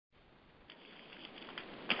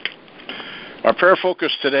Our prayer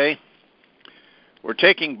focus today, we're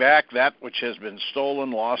taking back that which has been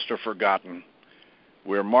stolen, lost, or forgotten.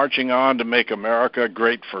 We're marching on to make America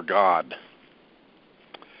great for God.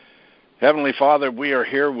 Heavenly Father, we are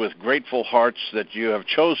here with grateful hearts that you have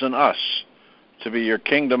chosen us to be your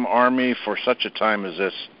kingdom army for such a time as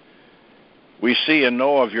this. We see and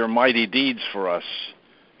know of your mighty deeds for us,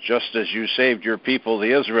 just as you saved your people,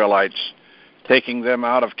 the Israelites, taking them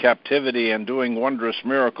out of captivity and doing wondrous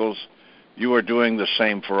miracles. You are doing the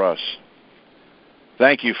same for us.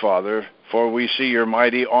 Thank you, Father, for we see your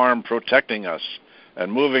mighty arm protecting us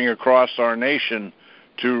and moving across our nation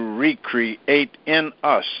to recreate in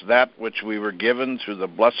us that which we were given through the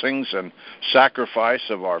blessings and sacrifice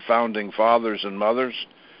of our founding fathers and mothers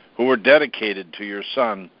who were dedicated to your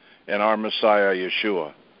Son and our Messiah,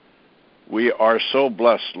 Yeshuah. We are so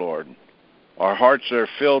blessed, Lord. Our hearts are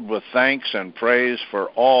filled with thanks and praise for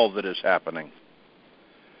all that is happening.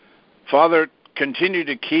 Father, continue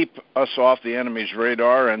to keep us off the enemy's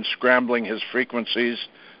radar and scrambling his frequencies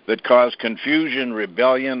that cause confusion,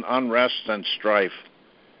 rebellion, unrest, and strife.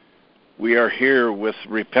 We are here with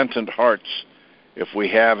repentant hearts if we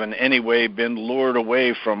have in any way been lured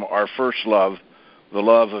away from our first love, the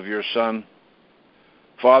love of your Son.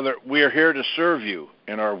 Father, we are here to serve you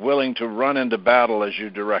and are willing to run into battle as you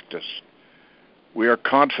direct us. We are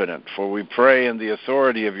confident, for we pray in the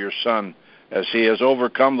authority of your Son as he has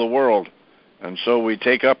overcome the world, and so we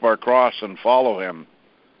take up our cross and follow him.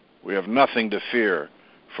 We have nothing to fear,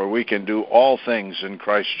 for we can do all things in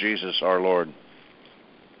Christ Jesus our Lord.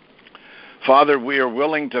 Father, we are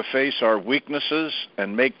willing to face our weaknesses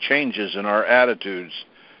and make changes in our attitudes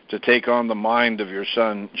to take on the mind of your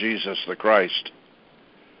Son, Jesus the Christ.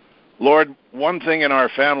 Lord, one thing in our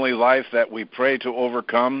family life that we pray to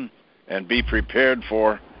overcome and be prepared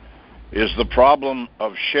for is the problem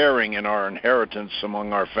of sharing in our inheritance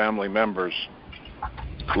among our family members.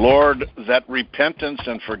 Lord, that repentance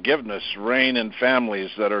and forgiveness reign in families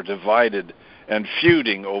that are divided and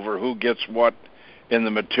feuding over who gets what in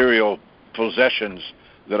the material possessions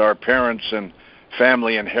that our parents and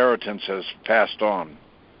family inheritance has passed on.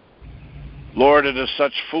 Lord, it is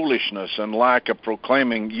such foolishness and lack of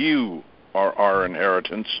proclaiming you are our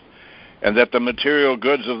inheritance, and that the material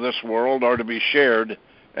goods of this world are to be shared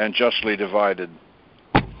and justly divided.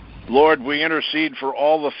 Lord, we intercede for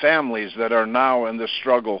all the families that are now in this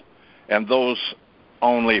struggle, and those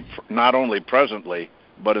not only presently,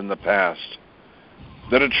 but in the past.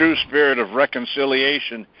 That a true spirit of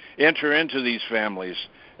reconciliation enter into these families,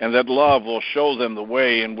 and that love will show them the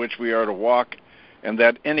way in which we are to walk, and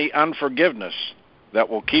that any unforgiveness that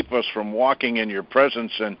will keep us from walking in your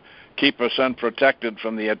presence and keep us unprotected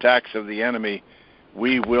from the attacks of the enemy,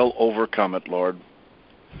 we will overcome it, Lord.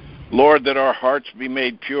 Lord, that our hearts be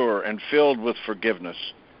made pure and filled with forgiveness,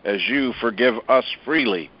 as you forgive us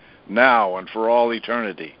freely, now and for all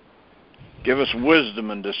eternity. Give us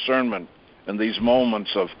wisdom and discernment in these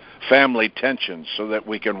moments of family tension so that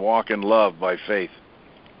we can walk in love by faith.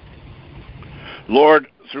 Lord,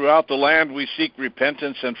 throughout the land we seek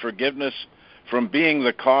repentance and forgiveness from being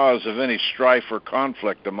the cause of any strife or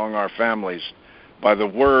conflict among our families by the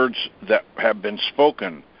words that have been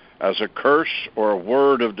spoken as a curse or a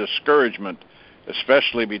word of discouragement,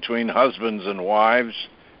 especially between husbands and wives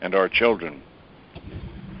and our children.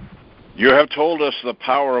 You have told us the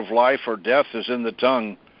power of life or death is in the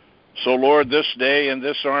tongue. So, Lord, this day in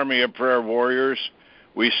this army of prayer warriors,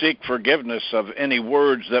 we seek forgiveness of any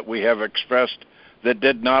words that we have expressed that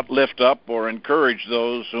did not lift up or encourage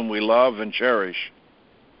those whom we love and cherish.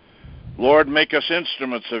 Lord, make us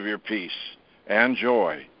instruments of your peace and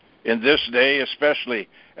joy in this day, especially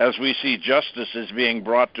as we see justice is being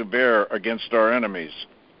brought to bear against our enemies.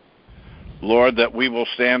 Lord, that we will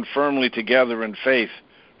stand firmly together in faith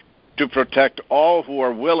to protect all who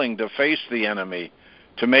are willing to face the enemy,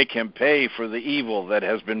 to make him pay for the evil that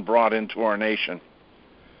has been brought into our nation.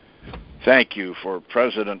 Thank you for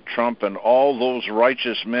President Trump and all those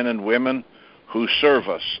righteous men and women who serve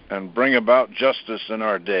us and bring about justice in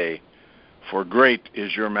our day, for great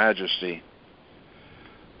is your majesty.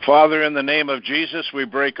 Father, in the name of Jesus, we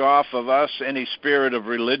break off of us any spirit of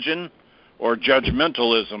religion or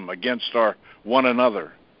judgmentalism against our one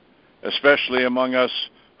another, especially among us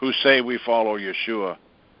who say we follow Yeshuah.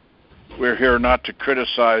 We're here not to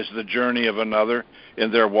criticize the journey of another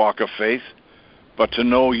in their walk of faith, but to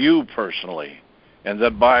know you personally, and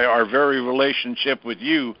that by our very relationship with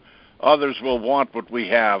you, others will want what we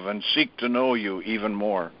have and seek to know you even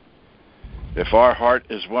more. If our heart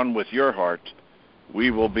is one with your heart,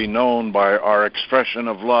 we will be known by our expression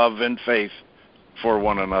of love and faith for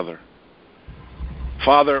one another.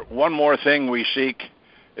 Father, one more thing we seek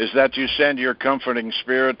is that you send your comforting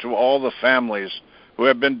spirit to all the families who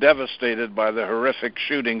have been devastated by the horrific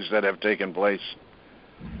shootings that have taken place.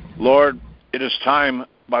 Lord, it is time,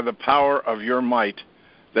 by the power of your might,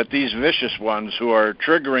 that these vicious ones who are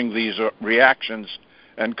triggering these reactions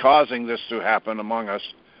and causing this to happen among us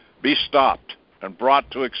be stopped and brought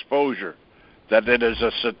to exposure, that it is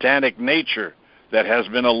a satanic nature that has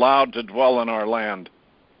been allowed to dwell in our land.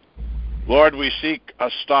 Lord, we seek a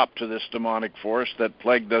stop to this demonic force that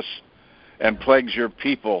plagued us and plagues your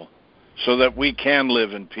people, so that we can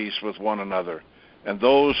live in peace with one another. And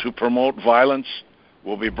those who promote violence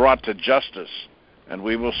will be brought to justice, and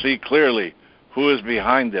we will see clearly who is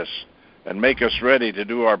behind this and make us ready to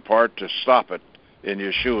do our part to stop it in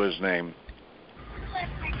Yeshua's name.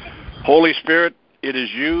 Holy Spirit, it is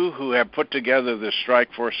you who have put together this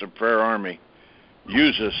Strike Force of Prayer Army.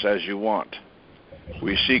 Use us as you want.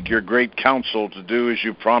 We seek your great counsel to do as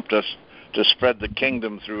you prompt us to spread the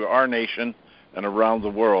kingdom through our nation and around the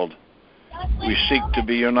world. We seek to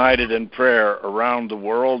be united in prayer around the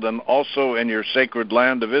world and also in your sacred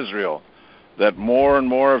land of Israel, that more and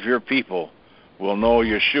more of your people will know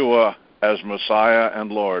Yeshuah as Messiah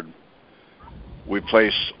and Lord. We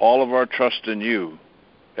place all of our trust in you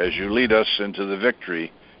as you lead us into the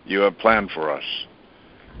victory you have planned for us.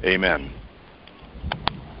 Amen.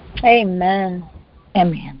 Amen.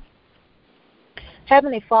 Amen.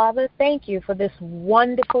 Heavenly Father, thank you for this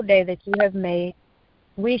wonderful day that you have made.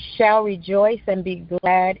 We shall rejoice and be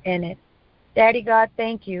glad in it. Daddy God,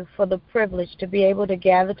 thank you for the privilege to be able to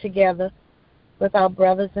gather together with our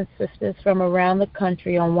brothers and sisters from around the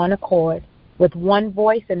country on one accord, with one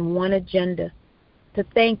voice and one agenda, to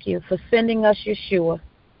thank you for sending us Yeshuah,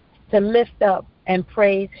 to lift up and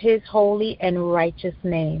praise his holy and righteous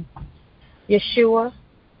name. Yeshuah,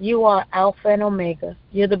 you are Alpha and Omega.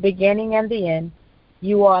 You're the beginning and the end.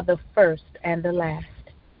 You are the first and the last.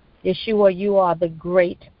 Yeshuah, you are the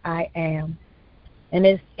great I am. And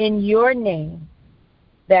it's in your name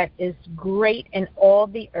that is great in all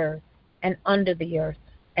the earth and under the earth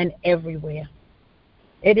and everywhere.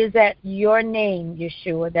 It is at your name,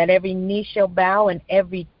 Yeshuah, that every knee shall bow and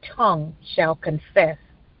every tongue shall confess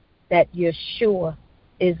that Yeshuah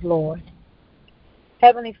is Lord.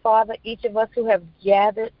 Heavenly Father, each of us who have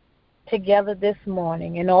gathered together this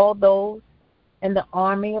morning, and all those in the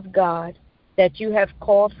army of God that you have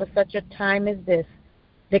called for such a time as this,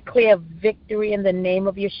 declare victory in the name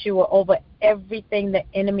of Yeshuah over everything the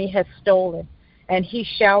enemy has stolen, and he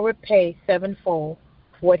shall repay sevenfold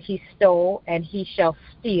what he stole, and he shall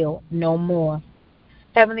steal no more.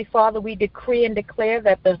 Heavenly Father, we decree and declare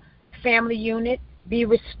that the family unit be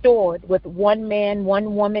restored with one man,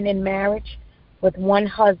 one woman in marriage, with one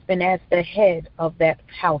husband as the head of that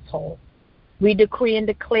household. We decree and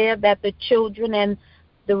declare that the children and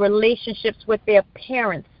the relationships with their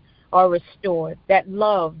parents are restored, that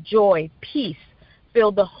love, joy, peace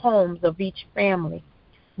fill the homes of each family.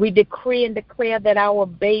 We decree and declare that our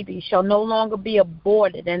babies shall no longer be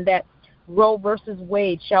aborted and that Roe versus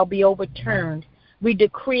Wade shall be overturned. We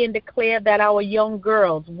decree and declare that our young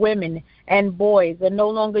girls, women, and boys are no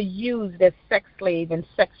longer used as sex slave and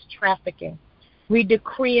sex trafficking. We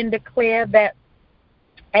decree and declare that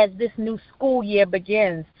as this new school year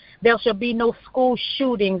begins, there shall be no school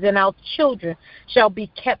shootings and our children shall be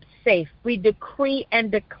kept safe. We decree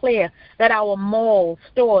and declare that our malls,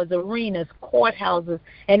 stores, arenas, courthouses,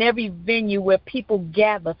 and every venue where people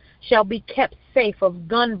gather shall be kept safe of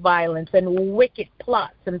gun violence and wicked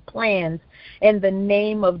plots and plans in the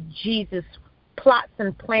name of Jesus. Plots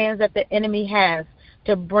and plans that the enemy has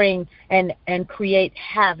to bring and create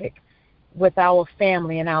havoc with our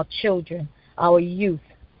family and our children, our youth.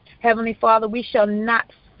 Heavenly Father, we shall not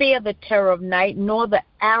fear the terror of night, nor the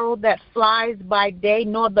arrow that flies by day,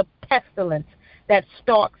 nor the pestilence that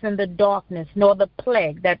stalks in the darkness, nor the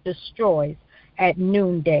plague that destroys at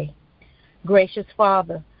noonday. Gracious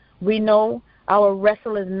Father, we know our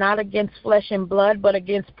wrestle is not against flesh and blood, but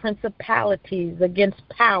against principalities, against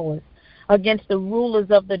powers, against the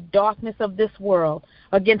rulers of the darkness of this world,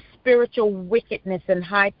 against spiritual wickedness in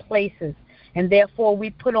high places. And therefore we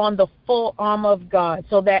put on the full armor of God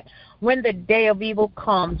so that when the day of evil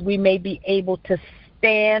comes, we may be able to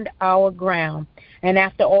stand our ground. And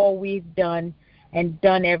after all we've done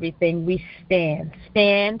everything, we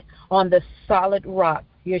stand on the solid rock,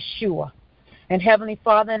 Yeshuah. And Heavenly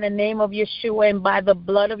Father, in the name of Yeshuah and by the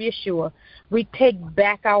blood of Yeshuah, we take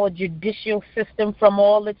back our judicial system from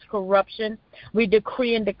all its corruption. We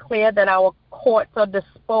decree and declare that our courts are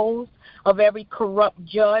disposed of every corrupt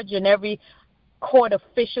judge and every court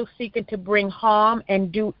official seeking to bring harm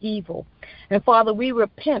and do evil. And Father, we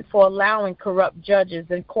repent for allowing corrupt judges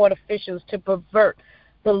and court officials to pervert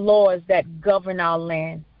the laws that govern our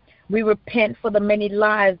land. We repent for the many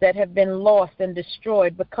lives that have been lost and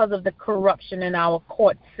destroyed because of the corruption in our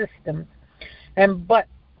court systems. But,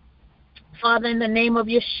 Father, in the name of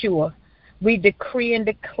Yeshuah, we decree and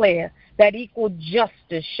declare that equal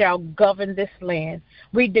justice shall govern this land.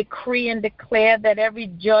 We decree and declare that every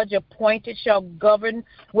judge appointed shall govern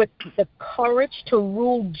with the courage to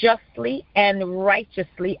rule justly and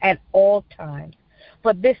righteously at all times.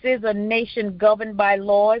 For this is a nation governed by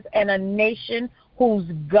laws and a nation whose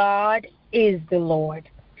God is the Lord.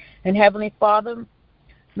 And Heavenly Father,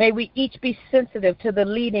 may we each be sensitive to the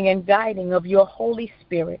leading and guiding of your Holy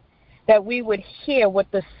Spirit, that we would hear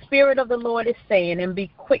what the Spirit of the Lord is saying and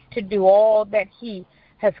be quick to do all that he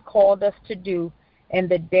has called us to do in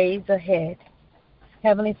the days ahead.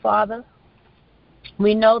 Heavenly Father,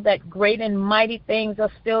 we know that great and mighty things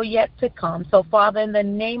are still yet to come. So, Father, in the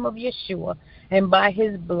name of Yeshuah and by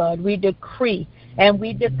his blood, we decree and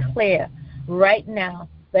we declare right now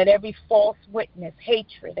that every false witness,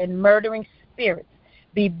 hatred, and murdering spirits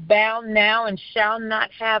be bound now and shall not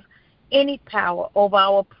have any power over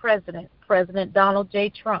our president, President Donald J.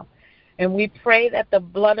 Trump. And we pray that the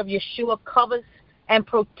blood of Yeshuah covers and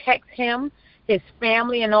protects him, his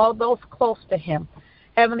family, and all those close to him.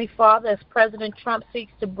 Heavenly Father, as President Trump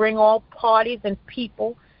seeks to bring all parties and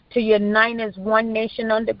people to unite as one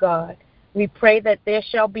nation under God, we pray that there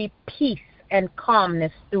shall be peace and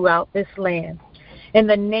calmness throughout this land. In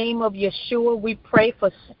the name of Yeshuah, we pray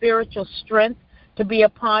for spiritual strength to be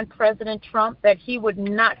upon President Trump, that he would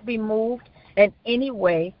not be moved in any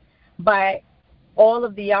way by all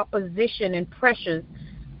of the opposition and pressures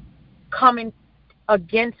coming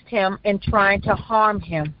against him and trying to harm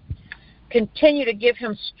him. Continue to give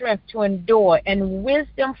him strength to endure and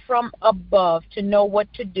wisdom from above to know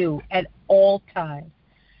what to do at all times.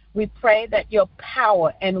 We pray that your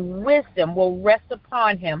power and wisdom will rest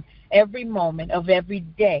upon him every moment of every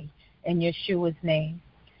day in Yeshua's name.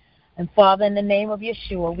 And Father, in the name of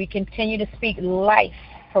Yeshuah, we continue to speak life,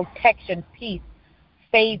 protection, peace,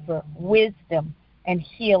 favor, wisdom, and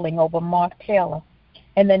healing over Mark Taylor.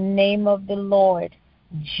 In the name of the Lord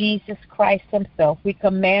Jesus Christ himself, we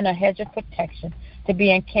command a hedge of protection to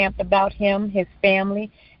be encamped about him, his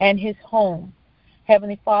family, and his home.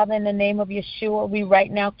 Heavenly Father, in the name of Yeshuah, we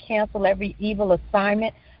right now cancel every evil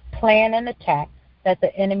assignment, plan, and attack that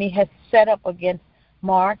the enemy has set up against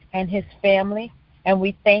Mark and his family. And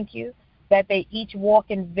we thank you that they each walk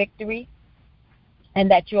in victory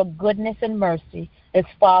and that your goodness and mercy is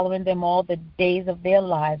following them all the days of their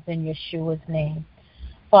lives in Yeshua's name.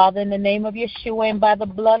 Father, in the name of Yeshuah and by the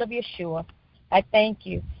blood of Yeshuah, I thank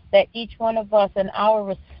you that each one of us and our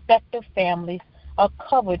respective families are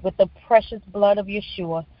covered with the precious blood of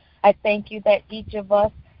Yeshuah. I thank you that each of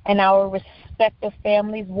us and our respective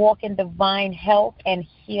families walk in divine health and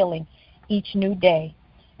healing each new day.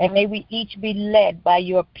 And may we each be led by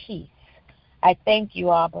your peace. I thank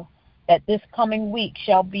you, Abba, that this coming week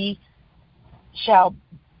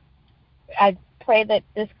I pray that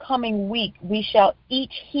this coming week we shall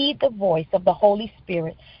each heed the voice of the Holy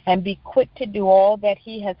Spirit and be quick to do all that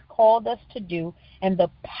he has called us to do in the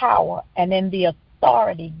power and in the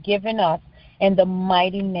authority given us in the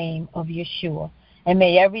mighty name of Yeshuah. And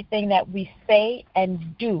may everything that we say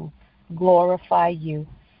and do glorify you.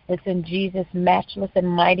 It's in Jesus' matchless and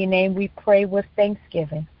mighty name we pray with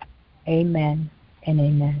thanksgiving. Amen and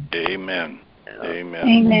amen. Amen. Amen.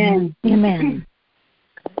 Amen. Amen.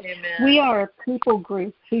 Amen. We are a people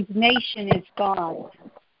group whose nation is God.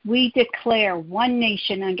 We declare one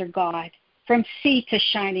nation under God, from sea to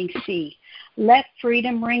shining sea. Let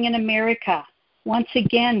freedom ring in America. Once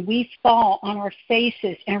again, we fall on our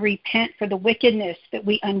faces and repent for the wickedness that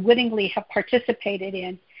we unwittingly have participated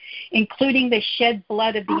in, including the shed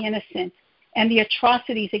blood of the innocent and the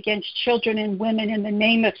atrocities against children and women in the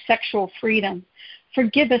name of sexual freedom.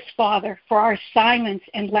 Forgive us, Father, for our silence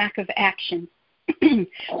and lack of action.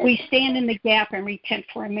 We stand in the gap and repent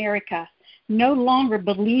for America, no longer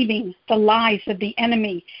believing the lies of the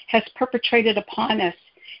enemy has perpetrated upon us.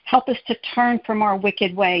 Help us to turn from our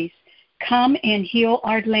wicked ways. Come and heal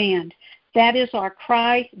our land. That is our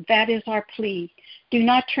cry. That is our plea. Do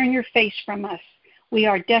not turn your face from us. We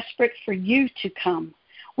are desperate for you to come.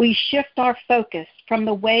 We shift our focus from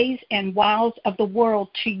the ways and wiles of the world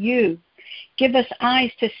to you. Give us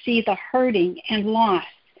eyes to see the hurting and lost.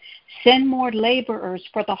 Send more laborers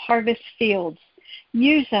for the harvest fields.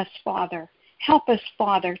 Use us, Father. Help us,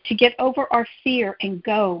 Father, to get over our fear and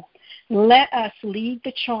go. Let us lead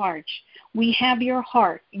the charge. We have your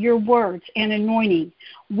heart, your words, and anointing.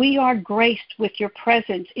 We are graced with your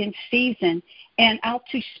presence in season and out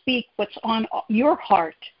to speak what's on your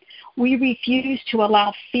heart. We refuse to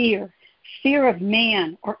allow fear of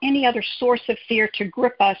man, or any other source of fear to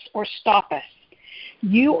grip us or stop us.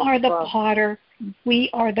 You are the potter, we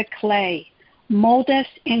are the clay. Mold us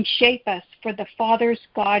and shape us for the Father's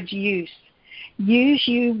God's use. Use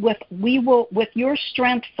you with your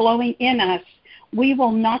strength flowing in us. We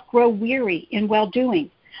will not grow weary in well-doing,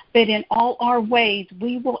 but in all our ways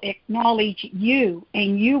we will acknowledge you,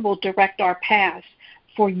 and you will direct our paths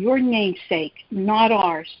for your name's sake, not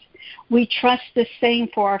ours. We trust the same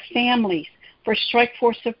for our families, for Strike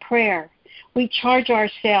Force of Prayer. We charge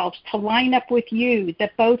ourselves to line up with you,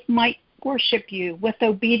 that both might worship you with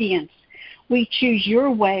obedience. We choose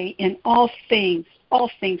your way in all things,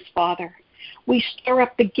 Father. We stir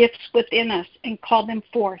up the gifts within us and call them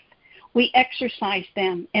forth. We exercise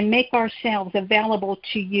them and make ourselves available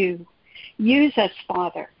to you. Use us,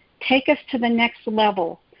 Father. Take us to the next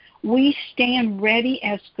level. We stand ready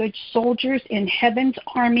as good soldiers in heaven's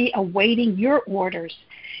army awaiting your orders.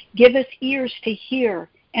 Give us ears to hear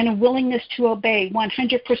and a willingness to obey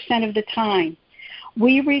 100% of the time.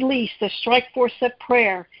 We release the Strike Force of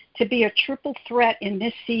Prayer to be a triple threat in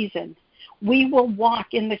this season. We will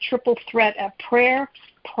walk in the triple threat of prayer,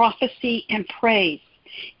 prophecy, and praise.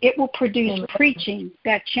 It will produce preaching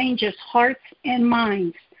that changes hearts and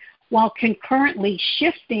minds, while concurrently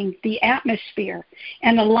shifting the atmosphere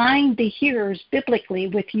and aligning the hearers biblically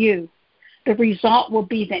with you. The result will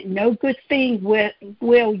be that no good thing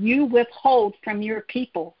will you withhold from your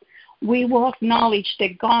people. We will acknowledge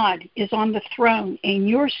that God is on the throne and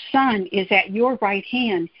your Son is at your right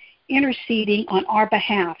hand, interceding on our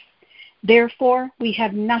behalf. Therefore, we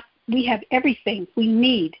have everything we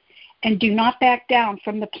need, and do not back down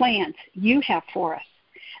from the plans you have for us.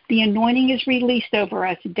 The anointing is released over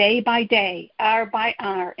us day by day, hour by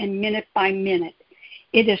hour, and minute by minute.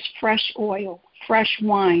 It is fresh oil, fresh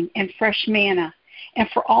wine, and fresh manna, and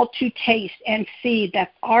for all to taste and see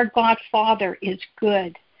that our God Father is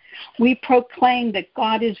good. We proclaim that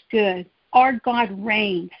God is good. Our God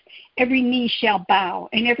reigns. Every knee shall bow,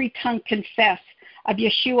 and every tongue confess of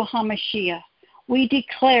Yeshuah HaMashiach. We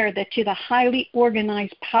declare that to the highly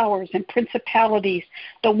organized powers and principalities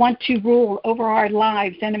that want to rule over our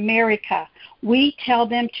lives in America, we tell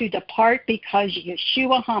them to depart, because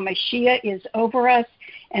Yeshuah HaMashiach is over us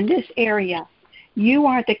in this area. You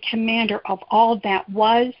are the commander of all that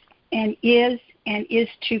was and is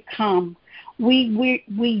to come. We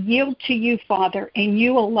yield to you, Father, and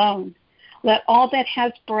you alone. Let all that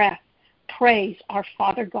has breath praise our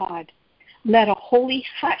Father God. Let a holy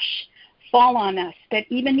hush fall on us, that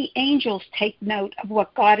even the angels take note of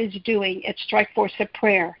what God is doing at Strike Force of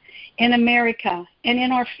Prayer in America and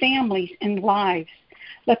in our families and lives.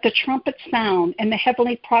 Let the trumpet sound and the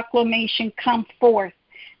heavenly proclamation come forth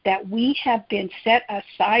that we have been set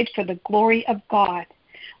aside for the glory of God.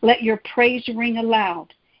 Let your praise ring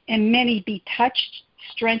aloud, and many be touched,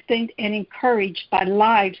 strengthened, and encouraged by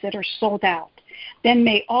lives that are sold out. Then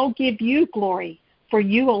may all give you glory, for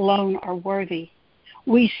you alone are worthy.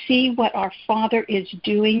 We see what our Father is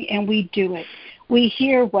doing, and we do it. We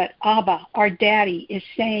hear what Abba, our Daddy, is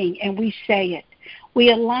saying, and we say it. We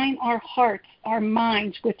align our hearts, our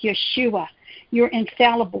minds with Yeshuah. Your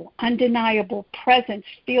infallible, undeniable presence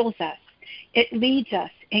fills us. It leads us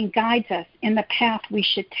and guides us in the path we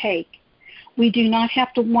should take. We do not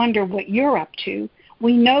have to wonder what you're up to.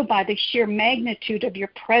 We know by the sheer magnitude of your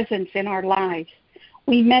presence in our lives.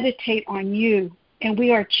 We meditate on you, and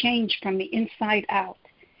we are changed from the inside out.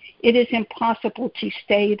 It is impossible to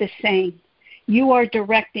stay the same. You are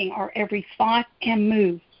directing our every thought and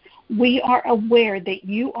move. We are aware that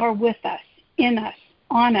you are with us, in us,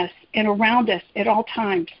 on us, and around us at all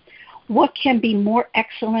times. What can be more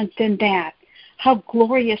excellent than that? How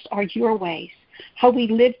glorious are your ways. How we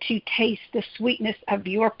live to taste the sweetness of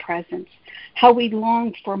your presence. How we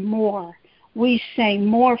long for more. We say,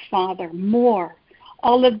 more, Father, more.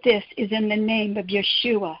 All of this is in the name of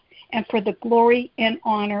Yeshuah, and for the glory and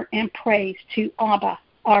honor and praise to Abba,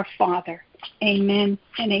 our Father. Amen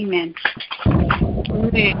and amen.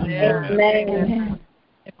 Amen. Amen.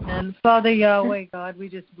 Amen. Father Yahweh, God, we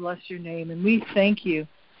just bless your name, and we thank you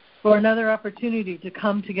for another opportunity to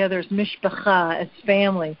come together as mishpacha, as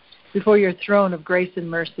family, before your throne of grace and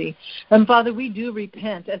mercy. And Father, we do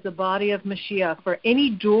repent as a body of Mashiach for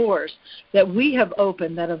any doors that we have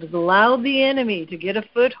opened that have allowed the enemy to get a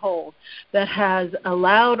foothold, that has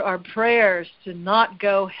allowed our prayers to not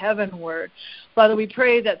go heavenward. Father, we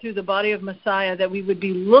pray that through the body of Messiah that we would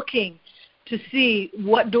be looking to see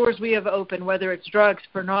what doors we have opened, whether it's drugs,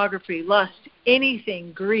 pornography, lust,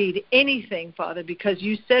 anything, greed, anything, Father, because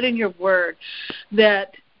you said in your word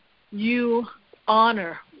that you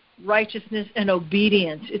honor righteousness, and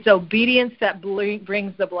obedience. It's obedience that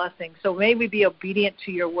brings the blessing. So may we be obedient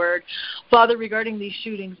to your word. Father, regarding these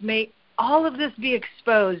shootings, may all of this be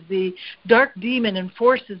exposed. The dark demon and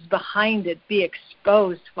forces behind it be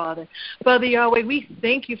exposed, Father. Father Yahweh, we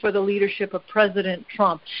thank you for the leadership of President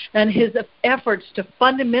Trump and his efforts to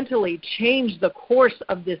fundamentally change the course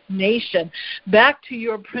of this nation back to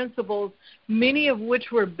your principles, many of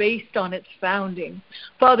which were based on its founding.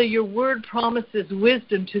 Father, your word promises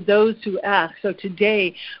wisdom to those who ask. So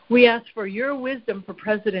today we ask for your wisdom for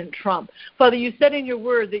President Trump. Father, you said in your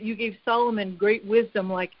word that you gave Solomon great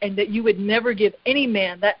wisdom, and that you would never give any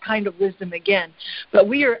man that kind of wisdom again. But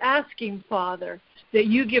we are asking, Father, that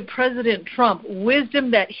you give President Trump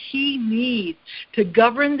wisdom that he needs to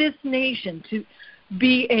govern this nation, to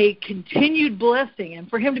be a continued blessing, and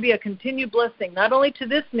for him to be a continued blessing not only to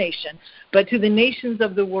this nation, but to the nations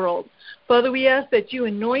of the world. Father, we ask that you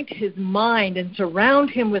anoint his mind and surround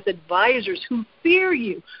him with advisors who fear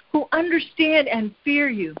you, who understand and fear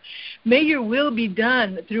you. May your will be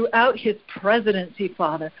done throughout his presidency,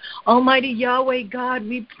 Father. Almighty Yahweh God,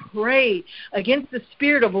 we pray against the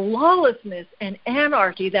spirit of lawlessness and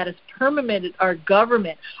anarchy that has permeated our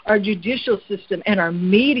government, our judicial system, and our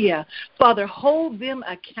media. Father, hold them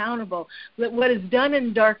accountable. Let what is done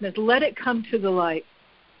in darkness, let it come to the light.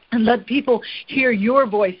 And let people hear your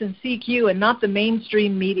voice and seek you and not the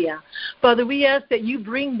mainstream media. Father, we ask that you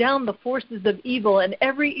bring down the forces of evil and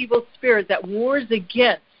every evil spirit that wars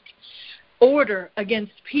against order,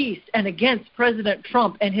 against peace, and against President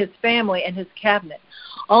Trump and his family and his cabinet.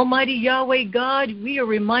 Almighty Yahweh God, we are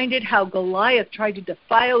reminded how Goliath tried to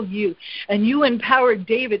defile you, and you empowered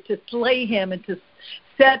David to slay him and to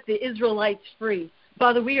set the Israelites free.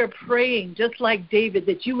 Father, we are praying, just like David,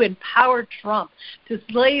 that you empower Trump to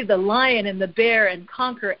slay the lion and the bear and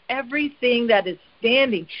conquer everything that is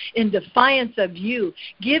standing in defiance of you.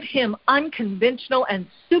 Give him unconventional and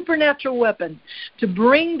supernatural weapons to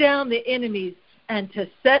bring down the enemies and to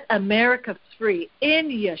set America free. In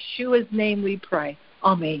Yeshua's name we pray.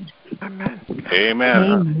 Amen. Amen.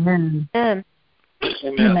 Amen. Amen.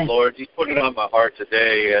 Amen. Lord, you put it on my heart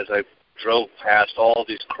today as I drove past all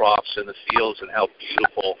these crops in the fields and how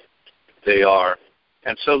beautiful they are.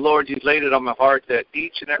 And so, Lord, you laid it on my heart that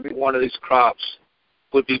each and every one of these crops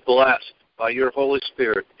would be blessed by your Holy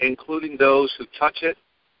Spirit, including those who touch it,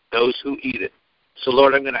 those who eat it. So,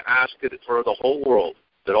 Lord, I'm going to ask it for the whole world,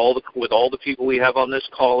 that with all the people we have on this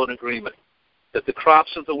call in agreement, that the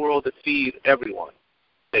crops of the world that feed everyone,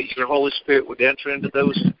 that your Holy Spirit would enter into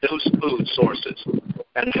those food sources.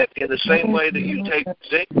 And that in the same way that you take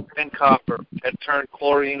zinc and copper and turn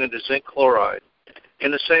chlorine into zinc chloride,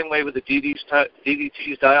 in the same way with the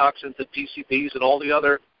DDTs, dioxins, and PCBs, and all the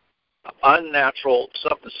other unnatural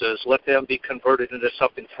substances, let them be converted into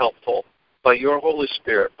something helpful by your Holy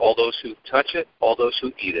Spirit, all those who touch it, all those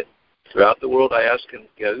who eat it. Throughout the world, I ask in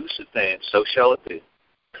Yahushua's name, so shall it be. In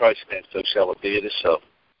Christ's name, so shall it be. It is so.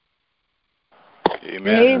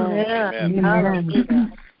 Amen. Amen.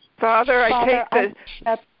 Amen. Father, I take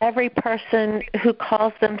up every person who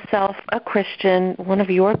calls themselves a Christian, one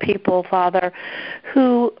of your people, Father,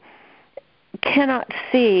 who cannot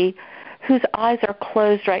see, whose eyes are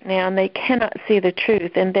closed right now, and they cannot see the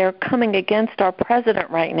truth, and they're coming against our president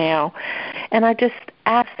right now. And I just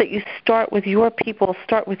ask that you start with your people,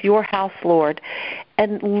 start with your house, Lord,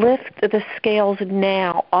 and lift the scales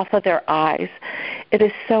now off of their eyes. It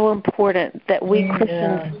is so important that we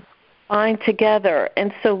Christians bind together.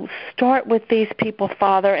 And so start with these people,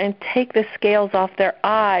 Father, and take the scales off their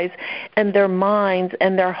eyes and their minds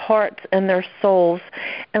and their hearts and their souls,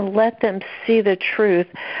 and let them see the truth.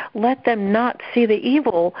 Let them not see the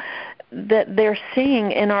evil that they're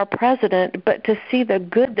seeing in our president, but to see the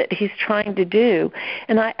good that he's trying to do.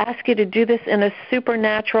 And I ask you to do this in a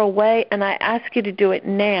supernatural way, and I ask you to do it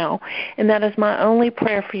now. And that is my only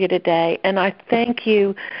prayer for you today. And I thank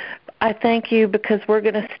you because we're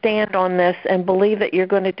going to stand on this and believe that you're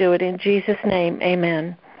going to do it in Jesus' name.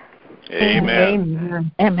 Amen.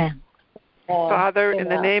 Amen. Amen. Father, in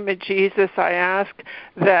the name of Jesus, I ask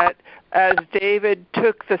that as David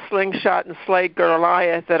took the slingshot and slayed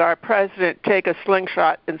Goliath, that our president take a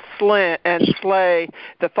slingshot and slay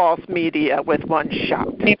the false media with one shot.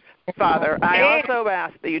 Father, I also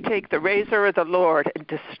ask that you take the razor of the Lord and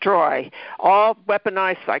destroy all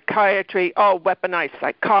weaponized psychiatry, all weaponized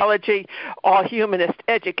psychology, all humanist,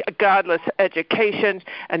 godless education,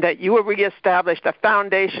 and that you will reestablish the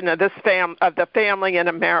foundation of the family in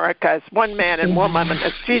America as one man and woman,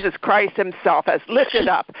 as Jesus Christ himself has lifted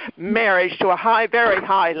up marriage to a very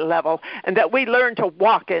high level, and that we learn to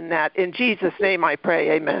walk in that. In Jesus' name I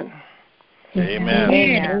pray, amen. Amen.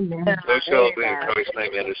 Amen. So shall it be in Christ's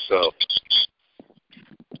name, it is so.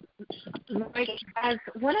 Lord, as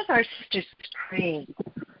one of our sisters was praying,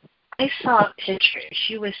 I saw a picture.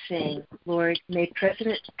 She was saying, Lord, may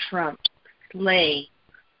President Trump slay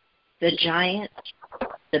the giant,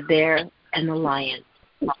 the bear, and the lion.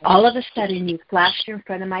 All of a sudden, you flashed in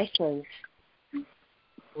front of my face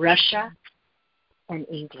Russia and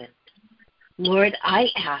England. Lord, I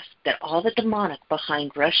ask that all the demonic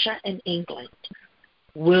behind Russia and England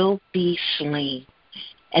will be slain.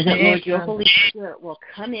 And that, Lord, your Holy Spirit will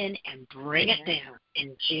come in and bring it down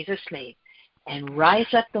in Jesus' name. And rise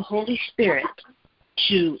up the Holy Spirit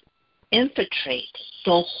to infiltrate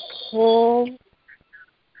the whole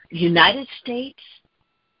United States,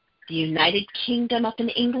 the United Kingdom up in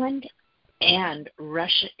England, and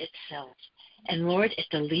Russia itself. And, Lord, if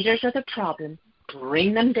the leaders are the problem,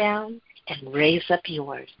 bring them down and raise up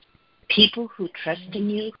yours. People who trust in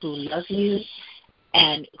you, who love you,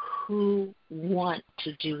 and who want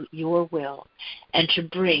to do your will and to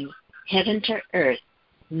bring heaven to earth,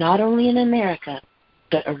 not only in America,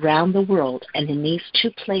 but around the world and in these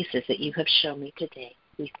two places that you have shown me today.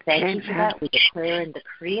 We thank you for that. We declare and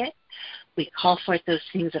decree it. We call forth those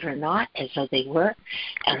things that are not as though they were,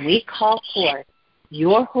 and we call forth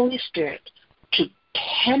your Holy Spirit to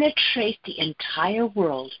penetrate the entire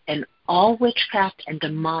world, and all witchcraft and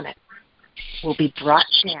demonic will be brought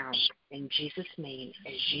down in Jesus' name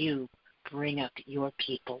as you bring up your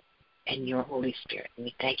people and your Holy Spirit. And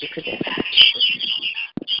we thank you for this.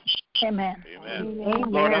 Amen. Amen.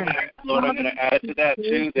 Lord, I'm going to add to that,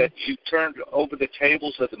 too, that you turned over the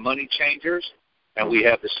tables of the money changers, and we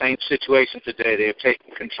have the same situation today. They have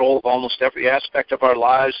taken control of almost every aspect of our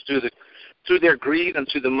lives through their greed and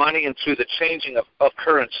through the money and through the changing of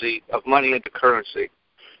currency, of money into currency.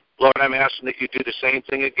 Lord, I'm asking that you do the same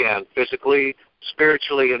thing again, physically,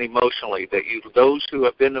 spiritually, and emotionally, that those who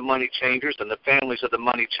have been the money changers and the families of the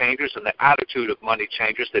money changers and the attitude of money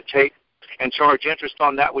changers that take and charge interest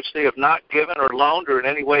on that which they have not given or loaned or in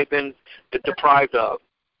any way been deprived of.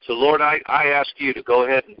 So, Lord, I ask you to go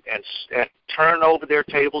ahead and turn over their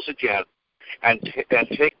tables again and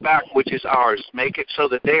take back which is ours. Make it so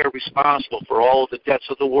that they are responsible for all of the debts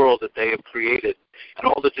of the world that they have created. And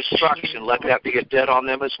all the destruction, let that be a debt on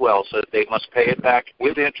them as well, so that they must pay it back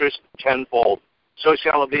with interest tenfold. So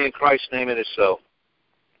shall it be in Christ's name, it is so.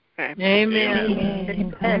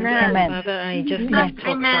 Amen. Father, I just want to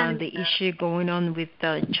talk about the issue going on with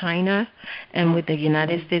China and with the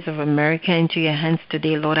United States of America into your hands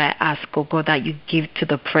today. Lord, I ask, oh God, that you give to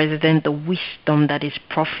the president the wisdom that is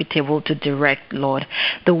profitable to direct, Lord.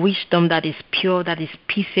 The wisdom that is pure, that is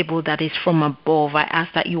peaceable, that is from above. I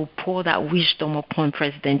ask that you pour that wisdom upon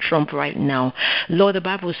President Trump right now. Lord, the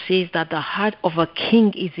Bible says that the heart of a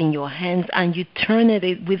king is in your hands and you turn it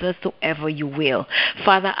whithersoever you will.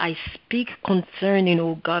 Father, I speak concerning,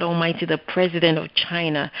 oh God Almighty, the president of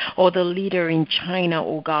China or the leader in China,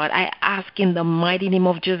 oh God. I ask in the mighty name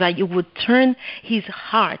of Jesus that you would turn his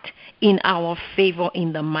heart in our favor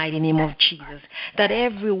in the mighty name of Jesus. That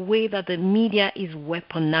every way that the media is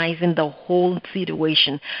weaponizing the whole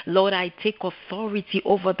situation, Lord, I take authority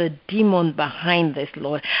over the demon behind this,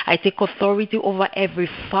 Lord. I take authority over every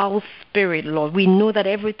foul spirit, Lord. We know that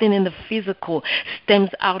everything in the physical stems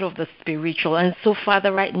out of the spiritual. And so,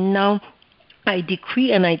 Father, right now, I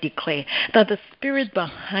decree and I declare that the spirit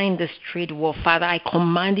behind this trade war, Father, I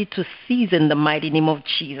command it to cease in the mighty name of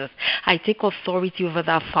Jesus. I take authority over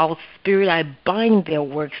that foul spirit. I bind their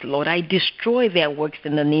works, Lord. I destroy their works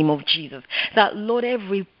in the name of Jesus. That, Lord,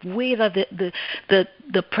 every way that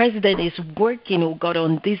the president is working, oh God,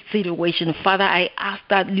 on this situation, Father, I ask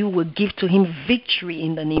that you will give to him victory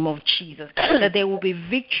in the name of Jesus. That there will be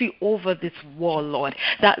victory over this war, Lord.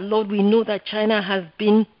 That, Lord, we know that China has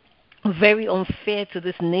been very unfair to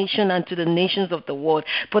this nation and to the nations of the world,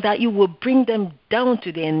 but that you will bring them down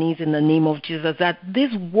to their knees in the name of Jesus, that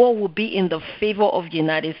this war will be in the favor of the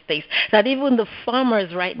United States, that even the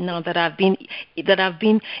farmers right now that have been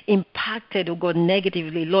impacted, oh God,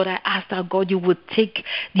 negatively, Lord, I ask that, God, you would take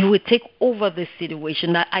over this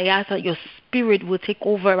situation, that I ask that your Spirit will take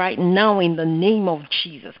over right now in the name of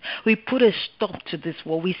Jesus. We put a stop to this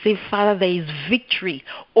war. We say, Father, there is victory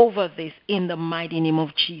over this in the mighty name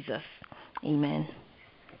of Jesus. Amen.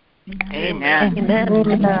 Amen.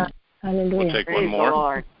 Amen. Hallelujah. We'll take one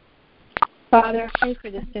more. Father, I pray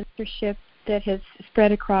for the censorship that has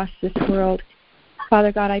spread across this world.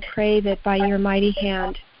 Father God, I pray that by your mighty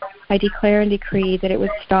hand, I declare and decree that it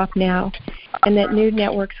would stop now and that new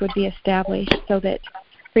networks would be established so that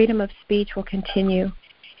freedom of speech will continue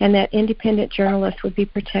and that independent journalists would be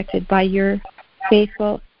protected by your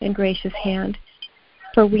faithful and gracious hand.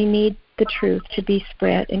 For we need the truth to be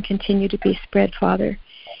spread and continue to be spread, Father.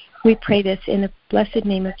 We pray this in the blessed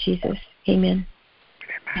name of Jesus. Amen.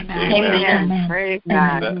 Amen. Amen. Praise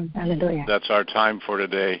Amen. God. Hallelujah. That's our time for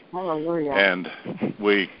today. Hallelujah. And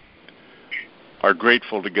we are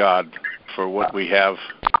grateful to God for what we have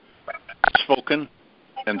spoken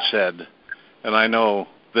and said. And I know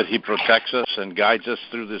that He protects us and guides us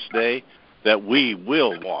through this day, that we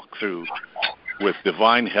will walk through with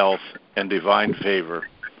divine health and divine favor.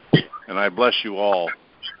 And I bless you all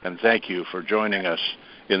and thank you for joining us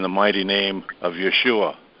in the mighty name of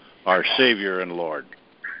Yeshuah, our Savior and Lord.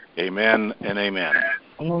 Amen and amen.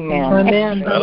 Amen. Amen.